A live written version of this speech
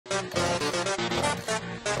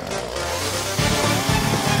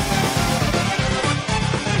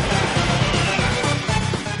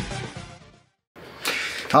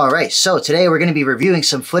Alright, so today we're going to be reviewing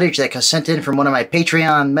some footage that got sent in from one of my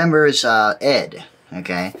Patreon members, Ed.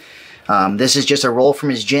 Okay, this is just a roll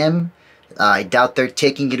from his gym. I doubt they're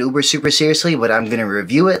taking it uber super seriously, but I'm going to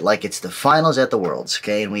review it like it's the finals at the Worlds.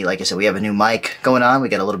 Okay, and like I said, we have a new mic going on. We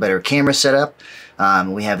got a little better camera set up.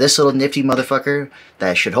 We have this little nifty motherfucker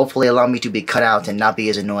that should hopefully allow me to be cut out and not be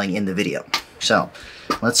as annoying in the video. So,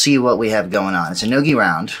 let's see what we have going on. It's a no-gi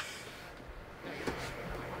round.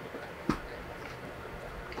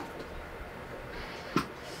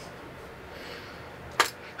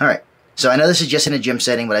 Alright, so I know this is just in a gym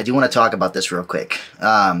setting, but I do want to talk about this real quick.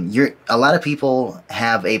 A lot of people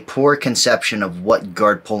have a poor conception of what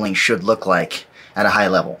guard pulling should look like at a high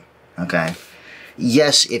level, okay?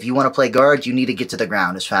 Yes, if you want to play guard, you need to get to the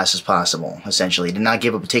ground as fast as possible, essentially. To not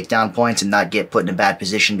give up takedown points and not get put in a bad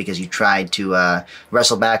position because you tried to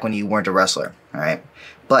wrestle back when you weren't a wrestler, alright?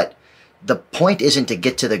 But the point isn't to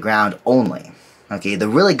get to the ground only. Okay, the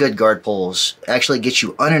really good guard pulls actually get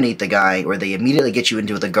you underneath the guy, or they immediately get you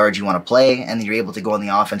into the guard you want to play, and then you're able to go on the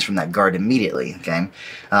offense from that guard immediately, okay?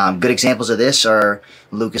 Good examples of this are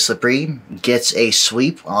Lucas Lepre gets a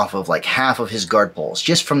sweep off of like half of his guard pulls,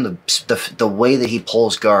 just from the way that he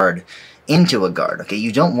pulls guard into a guard, okay?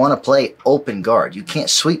 You don't want to play open guard. You can't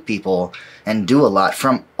sweep people and do a lot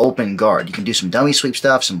from open guard. You can do some dummy sweep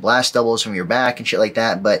stuff, some blast doubles from your back and shit like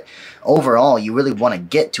that, but overall, you really want to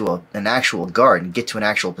get to an actual guard and get to an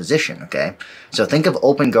actual position, okay? So think of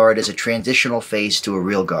open guard as a transitional phase to a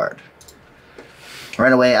real guard.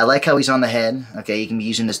 Right away, I like how he's on the head, okay? You can be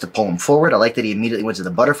using this to pull him forward. I like that he immediately went to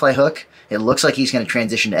the butterfly hook. It looks like he's going to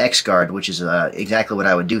transition to X guard, which is exactly what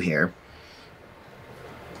I would do here.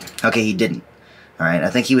 Okay, he didn't. Alright,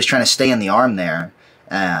 I think he was trying to stay in the arm there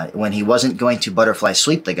when he wasn't going to butterfly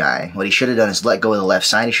sweep the guy. What he should have done is let go of the left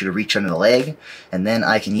side. He should have reached under the leg, and then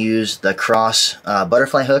I can use the cross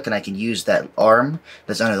butterfly hook, and I can use that arm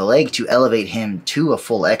that's under the leg to elevate him to a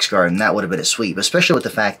full X guard, and that would have been a sweep, especially with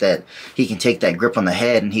the fact that he can take that grip on the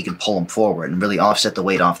head and he can pull him forward and really offset the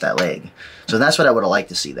weight off that leg. So that's what I would have liked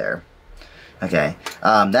to see there. Okay,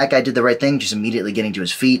 that guy did the right thing, just immediately getting to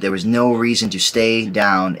his feet. There was no reason to stay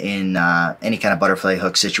down in any kind of butterfly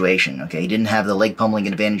hook situation. Okay, he didn't have the leg pummeling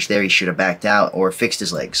advantage there. He should have backed out or fixed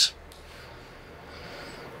his legs.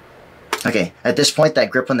 Okay, at this point,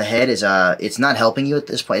 that grip on the head is, it's not helping you at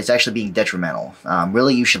this point. It's actually being detrimental.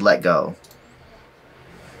 Really, you should let go.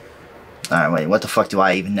 Alright, wait, what the fuck do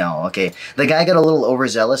I even know? Okay, the guy got a little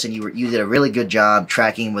overzealous, and you did a really good job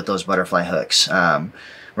tracking with those butterfly hooks.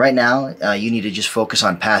 Right now, you need to just focus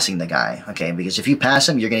on passing the guy, okay? Because if you pass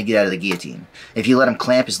him, you're going to get out of the guillotine. If you let him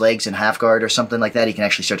clamp his legs in half guard or something like that, he can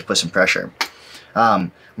actually start to put some pressure.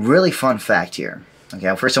 Really fun fact here. Okay,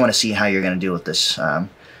 well, first I want to see how you're going to deal with this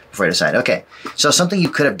before I decide. Okay, so something you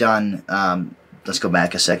could have done, let's go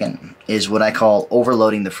back a second, is what I call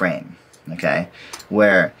overloading the frame, okay?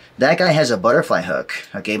 Where that guy has a butterfly hook,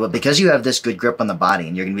 okay, but because you have this good grip on the body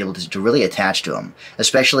and you're going to be able to really attach to him,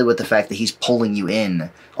 especially with the fact that he's pulling you in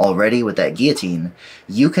already with that guillotine,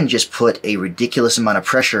 you can just put a ridiculous amount of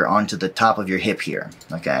pressure onto the top of your hip here,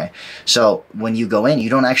 okay? So when you go in, you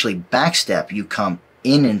don't actually backstep, you come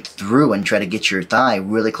in and through and try to get your thigh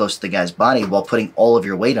really close to the guy's body while putting all of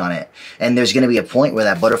your weight on it. And there's going to be a point where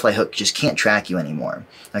that butterfly hook just can't track you anymore.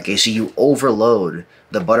 Okay, so you overload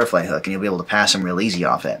the butterfly hook and you'll be able to pass him real easy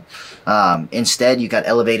off it. Instead, you got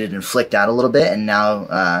elevated and flicked out a little bit, and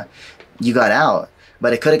now you got out,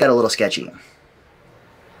 but it could have got a little sketchy.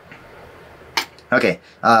 Okay,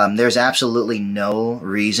 there's absolutely no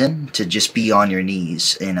reason to just be on your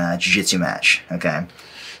knees in a jiu-jitsu match, okay?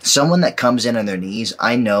 Someone that comes in on their knees,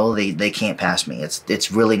 I know they can't pass me.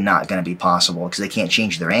 It's really not going to be possible because they can't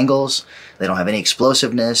change their angles. They don't have any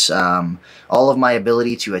explosiveness. All of my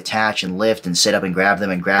ability to attach and lift and sit up and grab them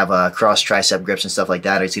and grab cross tricep grips and stuff like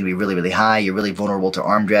that, it's going to be really, really high. You're really vulnerable to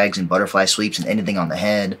arm drags and butterfly sweeps and anything on the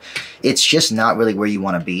head. It's just not really where you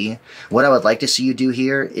want to be. What I would like to see you do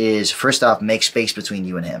here is, first off, make space between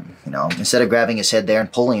you and him. You know, instead of grabbing his head there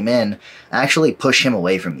and pulling him in, actually push him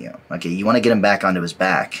away from you. Okay, you want to get him back onto his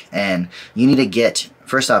back. And you need to get,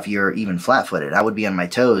 first off, you're even flat-footed. I would be on my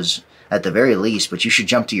toes at the very least, but you should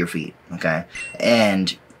jump to your feet, okay?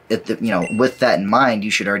 And, with that in mind,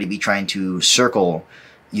 you should already be trying to circle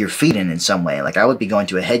your feet in some way. Like, I would be going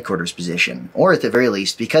to a headquarters position, or at the very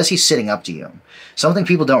least, because he's sitting up to you. Something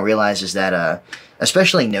people don't realize is that,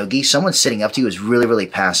 especially no-gi, someone sitting up to you is really, really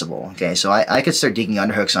passable, okay? So I could start digging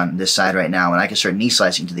underhooks on this side right now, and I could start knee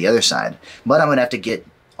slicing to the other side, but I'm going to have to get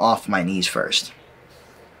off my knees first.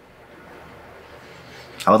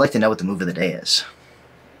 I would like to know what the move of the day is.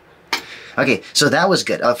 Okay, so that was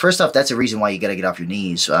good. First off, that's a reason why you got to get off your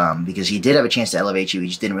knees, because he did have a chance to elevate you. He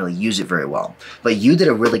just didn't really use it very well. But you did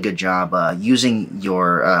a really good job using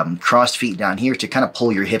your crossed feet down here to kind of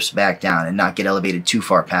pull your hips back down and not get elevated too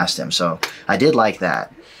far past him. So I did like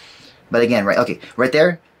that. But again, right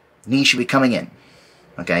there, knee should be coming in.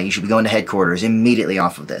 Okay, you should be going to headquarters immediately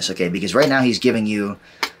off of this. Okay, because right now he's giving you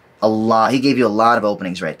a lot. He gave you a lot of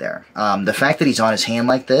openings right there. The fact that he's on his hand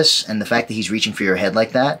like this and the fact that he's reaching for your head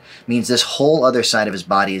like that means this whole other side of his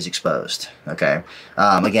body is exposed. Okay.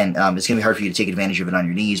 Again, it's going to be hard for you to take advantage of it on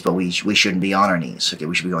your knees, but we shouldn't be on our knees. Okay,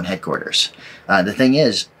 we should be going headquarters. The thing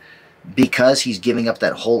is, because he's giving up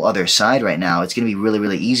that whole other side right now, it's going to be really,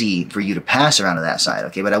 really easy for you to pass around to that side.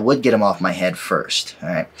 Okay, but I would get him off my head first. All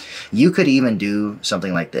right. You could even do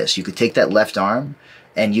something like this. You could take that left arm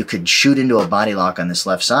and you could shoot into a body lock on this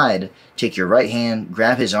left side, take your right hand,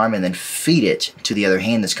 grab his arm, and then feed it to the other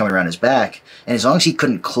hand that's coming around his back. And as long as he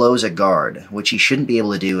couldn't close a guard, which he shouldn't be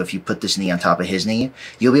able to do if you put this knee on top of his knee,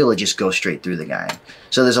 you'll be able to just go straight through the guy.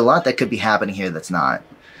 So there's a lot that could be happening here that's not.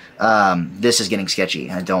 This is getting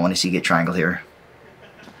sketchy. I don't want to see you get triangled here.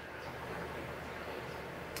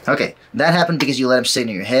 Okay, that happened because you let him stay in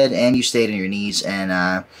your head and you stayed on your knees,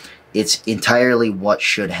 and it's entirely what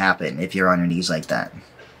should happen if you're on your knees like that.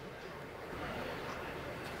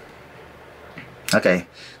 Okay,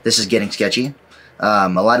 this is getting sketchy. A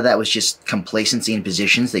lot of that was just complacency in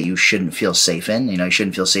positions that you shouldn't feel safe in. You know, you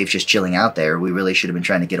shouldn't feel safe just chilling out there. We really should have been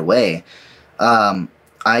trying to get away.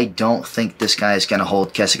 I don't think this guy is going to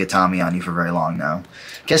hold Kesikatami on you for very long now.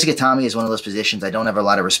 Kesikatami is one of those positions I don't have a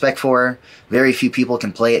lot of respect for. Very few people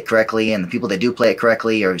can play it correctly, and the people that do play it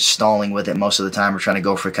correctly are stalling with it most of the time or trying to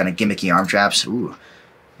go for kind of gimmicky arm traps. Ooh.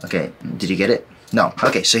 Okay, did you get it? No.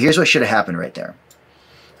 Okay, so here's what should have happened right there.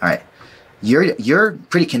 All right. You're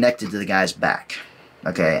pretty connected to the guy's back.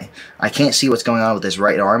 Okay, I can't see what's going on with his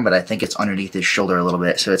right arm, but I think it's underneath his shoulder a little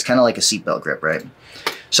bit, so it's kind of like a seatbelt grip, right?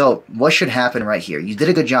 So what should happen right here? You did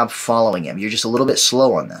a good job following him. You're just a little bit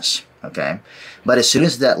slow on this, okay? But as soon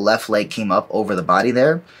as that left leg came up over the body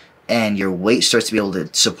there, and your weight starts to be able to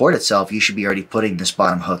support itself, you should be already putting this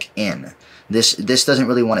bottom hook in. This doesn't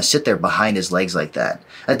really want to sit there behind his legs like that.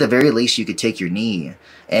 At the very least, you could take your knee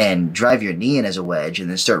and drive your knee in as a wedge and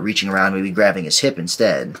then start reaching around, maybe grabbing his hip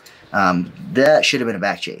instead. That should have been a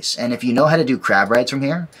back chase. And if you know how to do crab rides from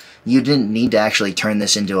here, you didn't need to actually turn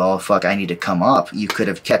this into, oh, fuck, I need to come up. You could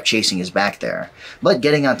have kept chasing his back there. But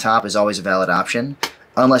getting on top is always a valid option,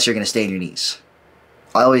 unless you're going to stay on your knees.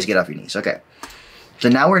 Always get off your knees. Okay. So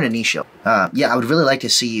now we're in a knee shield. Yeah, I would really like to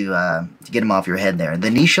see you get him off your head there.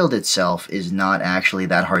 The knee shield itself is not actually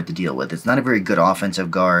that hard to deal with. It's not a very good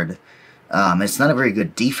offensive guard. It's not a very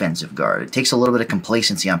good defensive guard. It takes a little bit of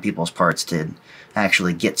complacency on people's parts to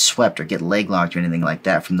actually get swept or get leg locked or anything like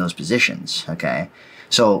that from those positions, okay?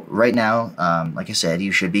 So right now, like I said,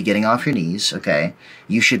 you should be getting off your knees, okay?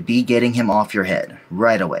 You should be getting him off your head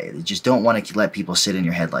right away. You just don't want to let people sit in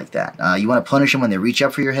your head like that. You want to punish them when they reach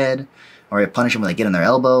up for your head, or punish them when they get on their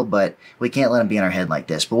elbow, but we can't let them be in our head like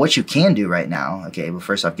this. But what you can do right now, okay, well,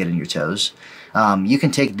 first off, get in your toes. You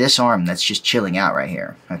can take this arm that's just chilling out right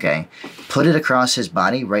here, okay? Put it across his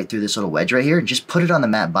body right through this little wedge right here, and just put it on the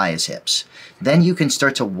mat by his hips. Then you can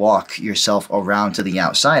start to walk yourself around to the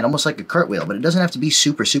outside, almost like a cartwheel, but it doesn't have to be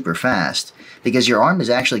super, super fast, because your arm is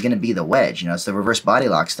actually going to be the wedge. You know, it's the reverse body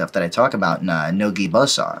lock stuff that I talk about in No-Gi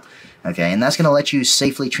Buzzsaw. Okay, and that's going to let you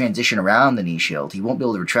safely transition around the knee shield. He won't be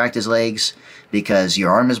able to retract his legs because your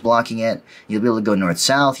arm is blocking it. You'll be able to go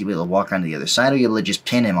north-south. You'll be able to walk around to the other side, or you'll be able to just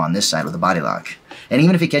pin him on this side with a body lock. And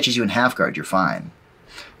even if he catches you in half guard, you're fine.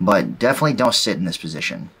 But definitely don't sit in this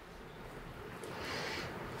position.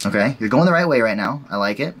 Okay, you're going the right way right now. I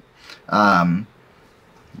like it. Bro,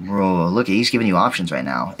 look, he's giving you options right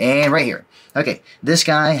now. And right here. Okay, this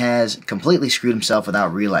guy has completely screwed himself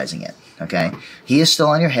without realizing it. Okay, he is still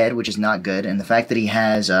on your head, which is not good. And the fact that he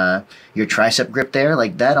has your tricep grip there,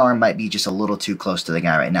 like that arm might be just a little too close to the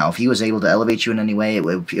guy right now. If he was able to elevate you in any way, it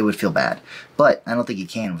would feel bad. But I don't think he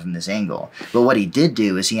can from this angle. But what he did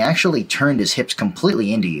do is he actually turned his hips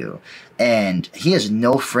completely into you. And he has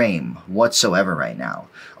no frame whatsoever right now.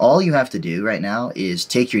 All you have to do right now is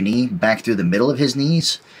take your knee back through the middle of his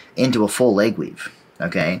knees into a full leg weave.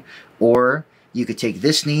 Okay, or you could take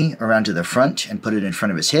this knee around to the front and put it in front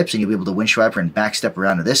of his hips, and you'll be able to winch wiper and back step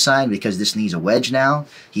around to this side because this knee's a wedge now.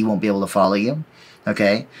 He won't be able to follow you.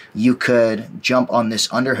 Okay, you could jump on this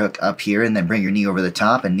underhook up here and then bring your knee over the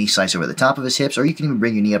top and knee slice over the top of his hips, or you can even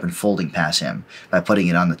bring your knee up and folding past him by putting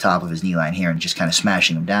it on the top of his knee line here and just kind of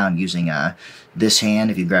smashing him down using this hand.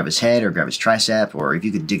 If you grab his head or grab his tricep, or if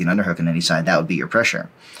you could dig an underhook on any side, that would be your pressure.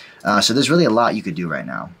 So there's really a lot you could do right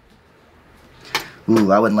now.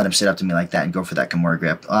 Ooh, I wouldn't let him sit up to me like that and go for that Kimura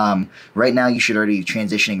grip. Right now, you should already be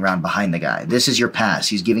transitioning around behind the guy. This is your pass.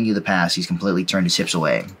 He's giving you the pass. He's completely turned his hips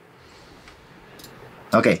away.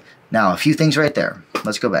 Okay, now a few things right there.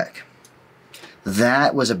 Let's go back.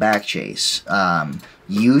 That was a back chase.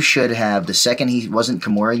 You should have, the second he wasn't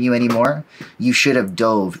Kimura-ing you anymore, you should have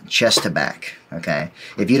dove chest to back, okay?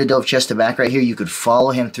 If you'd have dove chest to back right here, you could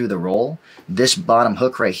follow him through the roll. This bottom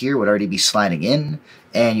hook right here would already be sliding in,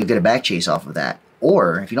 and you get a back chase off of that.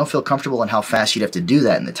 Or, if you don't feel comfortable in how fast you'd have to do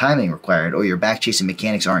that and the timing required, or your back chasing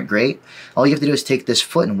mechanics aren't great, all you have to do is take this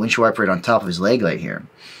foot and windshield wiper it on top of his leg right here,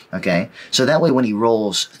 okay? So that way when he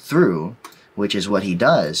rolls through, which is what he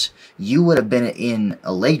does, you would have been in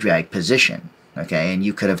a leg drag position, okay? And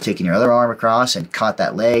you could have taken your other arm across and caught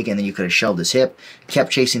that leg, and then you could have shelved his hip,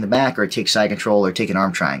 kept chasing the back, or take side control, or take an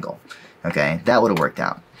arm triangle, okay? That would have worked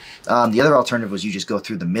out. The other alternative was you just go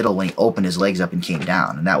through the middle when he opened his legs up and came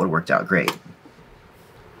down, and that would have worked out great.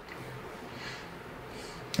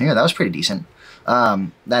 Yeah, that was pretty decent.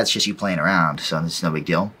 That's just you playing around, so it's no big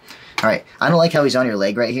deal. All right, I don't like how he's on your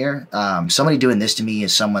leg right here. Somebody doing this to me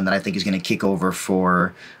is someone that I think is going to kick over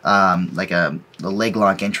for like a leg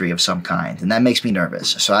lock entry of some kind, and that makes me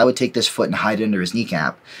nervous. So I would take this foot and hide it under his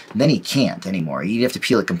kneecap. Then he can't anymore. You'd have to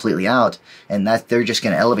peel it completely out, and that they're just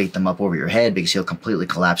going to elevate them up over your head because he'll completely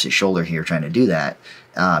collapse his shoulder here trying to do that.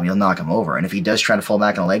 You'll knock him over, and if he does try to fall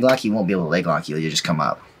back on a leg lock, he won't be able to leg lock you. You'll just come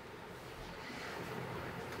up.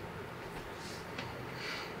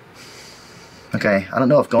 Okay, I don't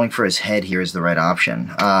know if going for his head here is the right option.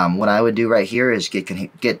 What I would do right here is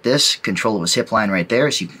get this, control of his hip line right there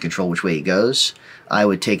so you can control which way he goes. I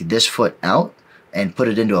would take this foot out and put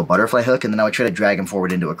it into a butterfly hook, and then I would try to drag him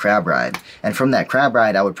forward into a crab ride. And from that crab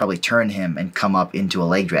ride, I would probably turn him and come up into a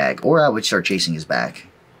leg drag, or I would start chasing his back.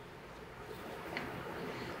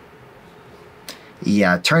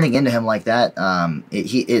 Yeah, turning into him like that,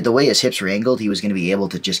 the way his hips were angled, he was going to be able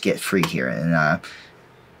to just get free here. And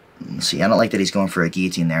let's see, I don't like that he's going for a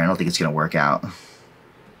guillotine there. I don't think it's going to work out.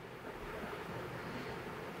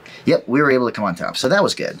 Yep, we were able to come on top, so that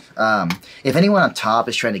was good. If anyone on top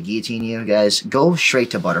is trying to guillotine you, guys, go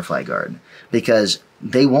straight to butterfly guard, because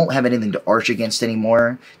they won't have anything to arch against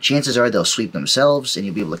anymore. Chances are they'll sweep themselves, and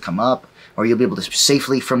you'll be able to come up, or you'll be able to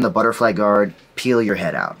safely, from the butterfly guard, peel your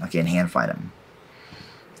head out, okay, and hand fight him.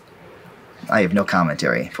 I have no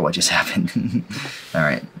commentary for what just happened. All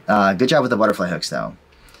right, good job with the butterfly hooks, though.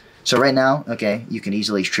 So right now, okay, you can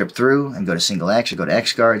easily strip through and go to single X or go to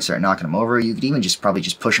X guard and start knocking him over. You could even probably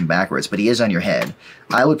just push him backwards, but he is on your head.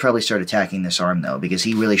 I would probably start attacking this arm, though, because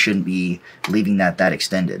he really shouldn't be leaving that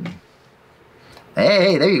extended.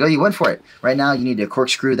 Hey, there you go. You went for it. Right now, you need to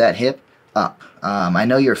corkscrew that hip up. I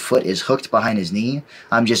know your foot is hooked behind his knee.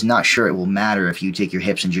 I'm just not sure it will matter if you take your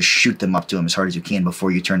hips and just shoot them up to him as hard as you can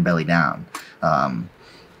before you turn belly down.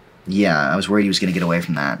 Yeah, I was worried he was going to get away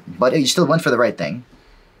from that. But you still went for the right thing.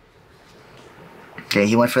 Okay,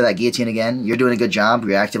 he went for that guillotine again. You're doing a good job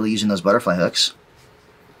reactively using those butterfly hooks.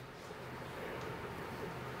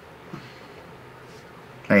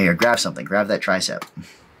 Right here, grab something. Grab that tricep.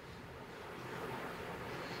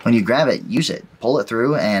 When you grab it, use it. Pull it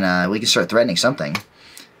through, and we can start threatening something.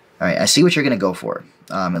 All right, I see what you're going to go for.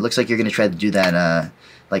 It looks like you're going to try to do that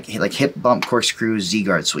like hip bump corkscrew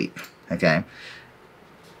Z-guard sweep. Okay?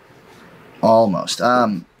 Almost.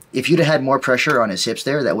 If you'd have had more pressure on his hips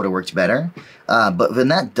there, that would have worked better. But when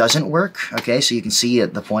that doesn't work, okay, so you can see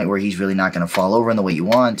at the point where he's really not going to fall over in the way you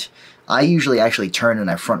want, I usually actually turn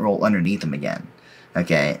and I front roll underneath him again.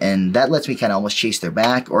 Okay, and that lets me kind of almost chase their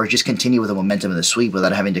back or just continue with the momentum of the sweep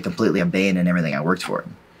without having to completely abandon everything I worked for.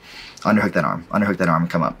 Underhook that arm and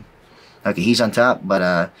come up. Okay, he's on top,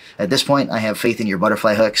 but at this point, I have faith in your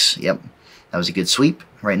butterfly hooks. Yep. That was a good sweep.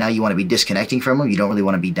 Right now, you want to be disconnecting from him. You don't really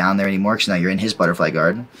want to be down there anymore because now you're in his butterfly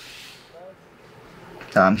guard.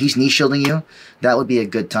 He's knee shielding you. That would be a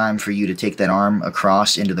good time for you to take that arm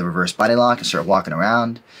across into the reverse body lock and start walking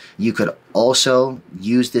around. You could also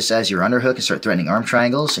use this as your underhook and start threatening arm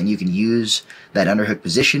triangles, and you can use that underhook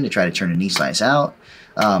position to try to turn a knee slice out.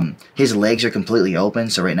 His legs are completely open,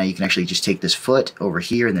 so right now you can actually just take this foot over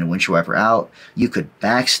here and then windshield wiper out. You could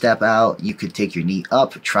back step out. You could take your knee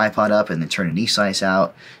up, tripod up, and then turn a knee slice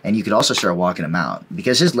out. And you could also start walking him out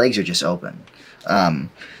because his legs are just open. And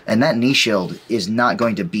that knee shield is not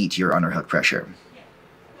going to beat your underhook pressure.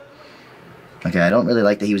 Okay, I don't really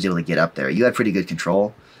like that he was able to get up there. You had pretty good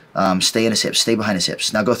control. Stay in his hips. Stay behind his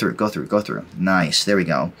hips. Now go through. Go through. Go through. Nice. There we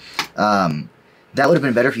go. That would have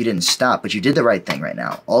been better if you didn't stop, but you did the right thing right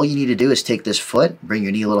now. All you need to do is take this foot, bring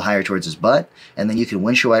your knee a little higher towards his butt, and then you can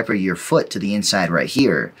windshield wiper your foot to the inside right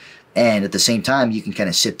here. And at the same time, you can kind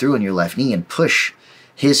of sit through on your left knee and push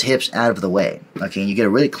his hips out of the way. Okay, and you get a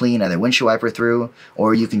really clean either windshield wiper through,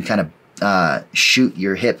 or you can kind of shoot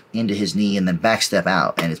your hip into his knee and then backstep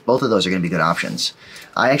out, and both of those are going to be good options.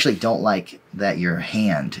 I actually don't like that your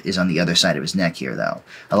hand is on the other side of his neck here, though.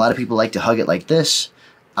 A lot of people like to hug it like this.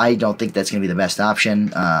 I don't think that's going to be the best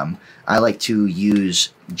option. I like to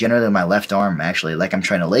use generally my left arm, actually, like I'm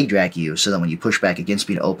trying to leg drag you, so that when you push back against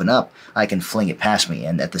me to open up, I can fling it past me,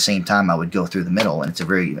 and at the same time I would go through the middle, and it's a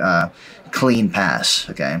very clean pass,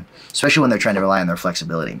 okay? Especially when they're trying to rely on their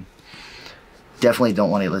flexibility. Definitely don't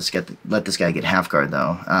want to let this guy get half guard,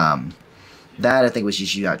 though. That I think was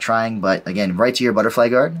just you not trying, but again, right to your butterfly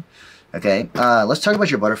guard. Okay, let's talk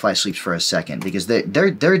about your butterfly sweeps for a second, because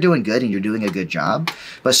they're doing good and you're doing a good job.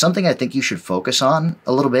 But something I think you should focus on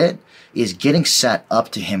a little bit is getting set up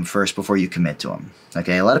to him first before you commit to him.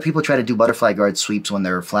 Okay, a lot of people try to do butterfly guard sweeps when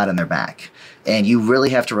they're flat on their back, and you really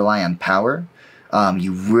have to rely on power.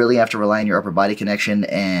 You really have to rely on your upper body connection,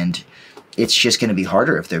 and it's just going to be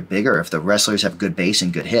harder if they're bigger, if the wrestlers have good base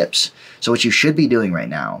and good hips. So what you should be doing right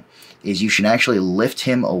now is you should actually lift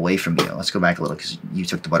him away from you. Let's go back a little, because you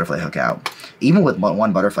took the butterfly hook out. Even with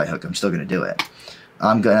one butterfly hook, I'm still going to do it.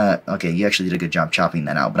 Okay, you actually did a good job chopping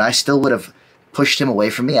that out, but I still would have pushed him away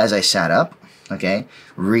from me as I sat up, okay,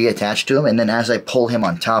 reattached to him, and then as I pull him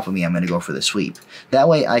on top of me, I'm going to go for the sweep. That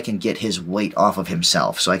way I can get his weight off of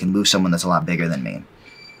himself, so I can move someone that's a lot bigger than me.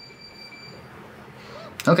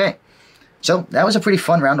 Okay. So that was a pretty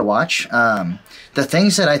fun round to watch. The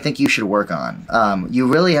things that I think you should work on, you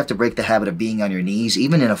really have to break the habit of being on your knees,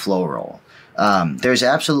 even in a flow roll. There's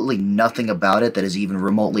absolutely nothing about it that is even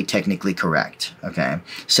remotely technically correct, okay?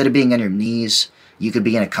 Instead of being on your knees, you could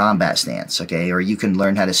be in a combat stance, okay? Or you can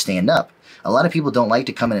learn how to stand up. A lot of people don't like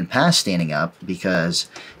to come in and pass standing up because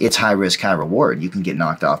it's high risk, high reward. You can get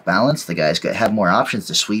knocked off balance. The guys have more options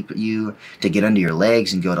to sweep you, to get under your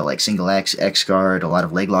legs and go to like single X, X guard, a lot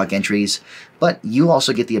of leg lock entries. But you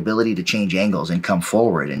also get the ability to change angles and come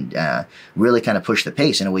forward and really kind of push the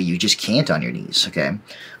pace in a way you just can't on your knees, okay?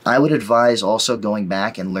 I would advise also going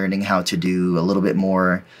back and learning how to do a little bit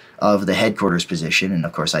more of the headquarters position, and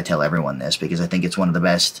of course I tell everyone this because I think it's one of the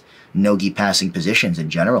best no-gi passing positions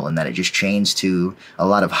in general, in that it just chains to a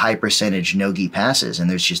lot of high percentage no-gi passes, and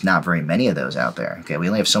there's just not very many of those out there. Okay, we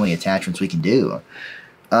only have so many attachments we can do.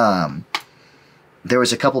 There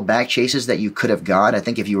was a couple back chases that you could have got, I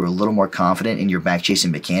think, if you were a little more confident in your back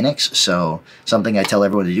chasing mechanics. So something I tell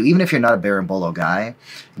everyone to do, even if you're not a berimbolo guy,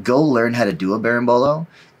 go learn how to do a berimbolo,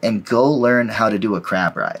 and go learn how to do a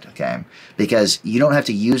crab ride, okay? Because you don't have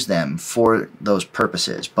to use them for those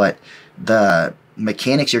purposes, but the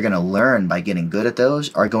mechanics you're going to learn by getting good at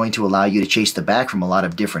those are going to allow you to chase the back from a lot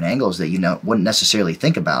of different angles that you wouldn't necessarily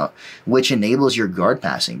think about, which enables your guard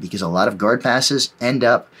passing, because a lot of guard passes end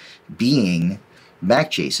up being back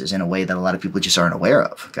chases in a way that a lot of people just aren't aware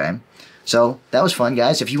of, okay? So that was fun,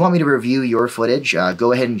 guys. If you want me to review your footage,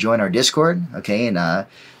 go ahead and join our Discord, okay? And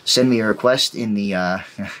send me a request in the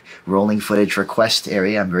rolling footage request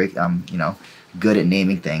area. I'm very, good at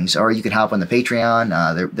naming things. Or you can hop on the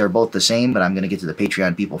Patreon. They're both the same, but I'm going to get to the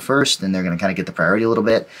Patreon people first, and they're going to kind of get the priority a little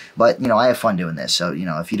bit. But, I have fun doing this. So,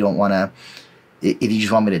 if you don't want to, if you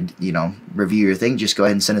just want me to, review your thing, just go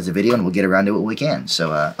ahead and send us a video, and we'll get around to it when we can.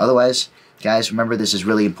 So, otherwise, guys, remember, this is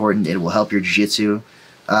really important. It will help your jiu-jitsu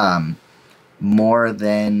more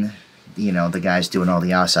than, the guys doing all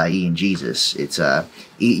the acai and Jesus. It's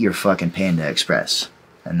eat your fucking Panda Express.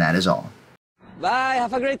 And that is all. Bye,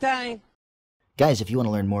 have a great time. Guys, if you want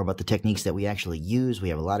to learn more about the techniques that we actually use, we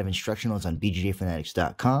have a lot of instructionals on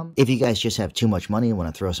bjjfanatics.com. If you guys just have too much money and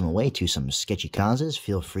want to throw some away to some sketchy causes,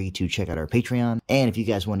 feel free to check out our Patreon. And if you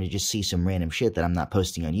guys want to just see some random shit that I'm not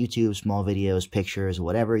posting on YouTube, small videos, pictures,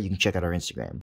 whatever, you can check out our Instagram.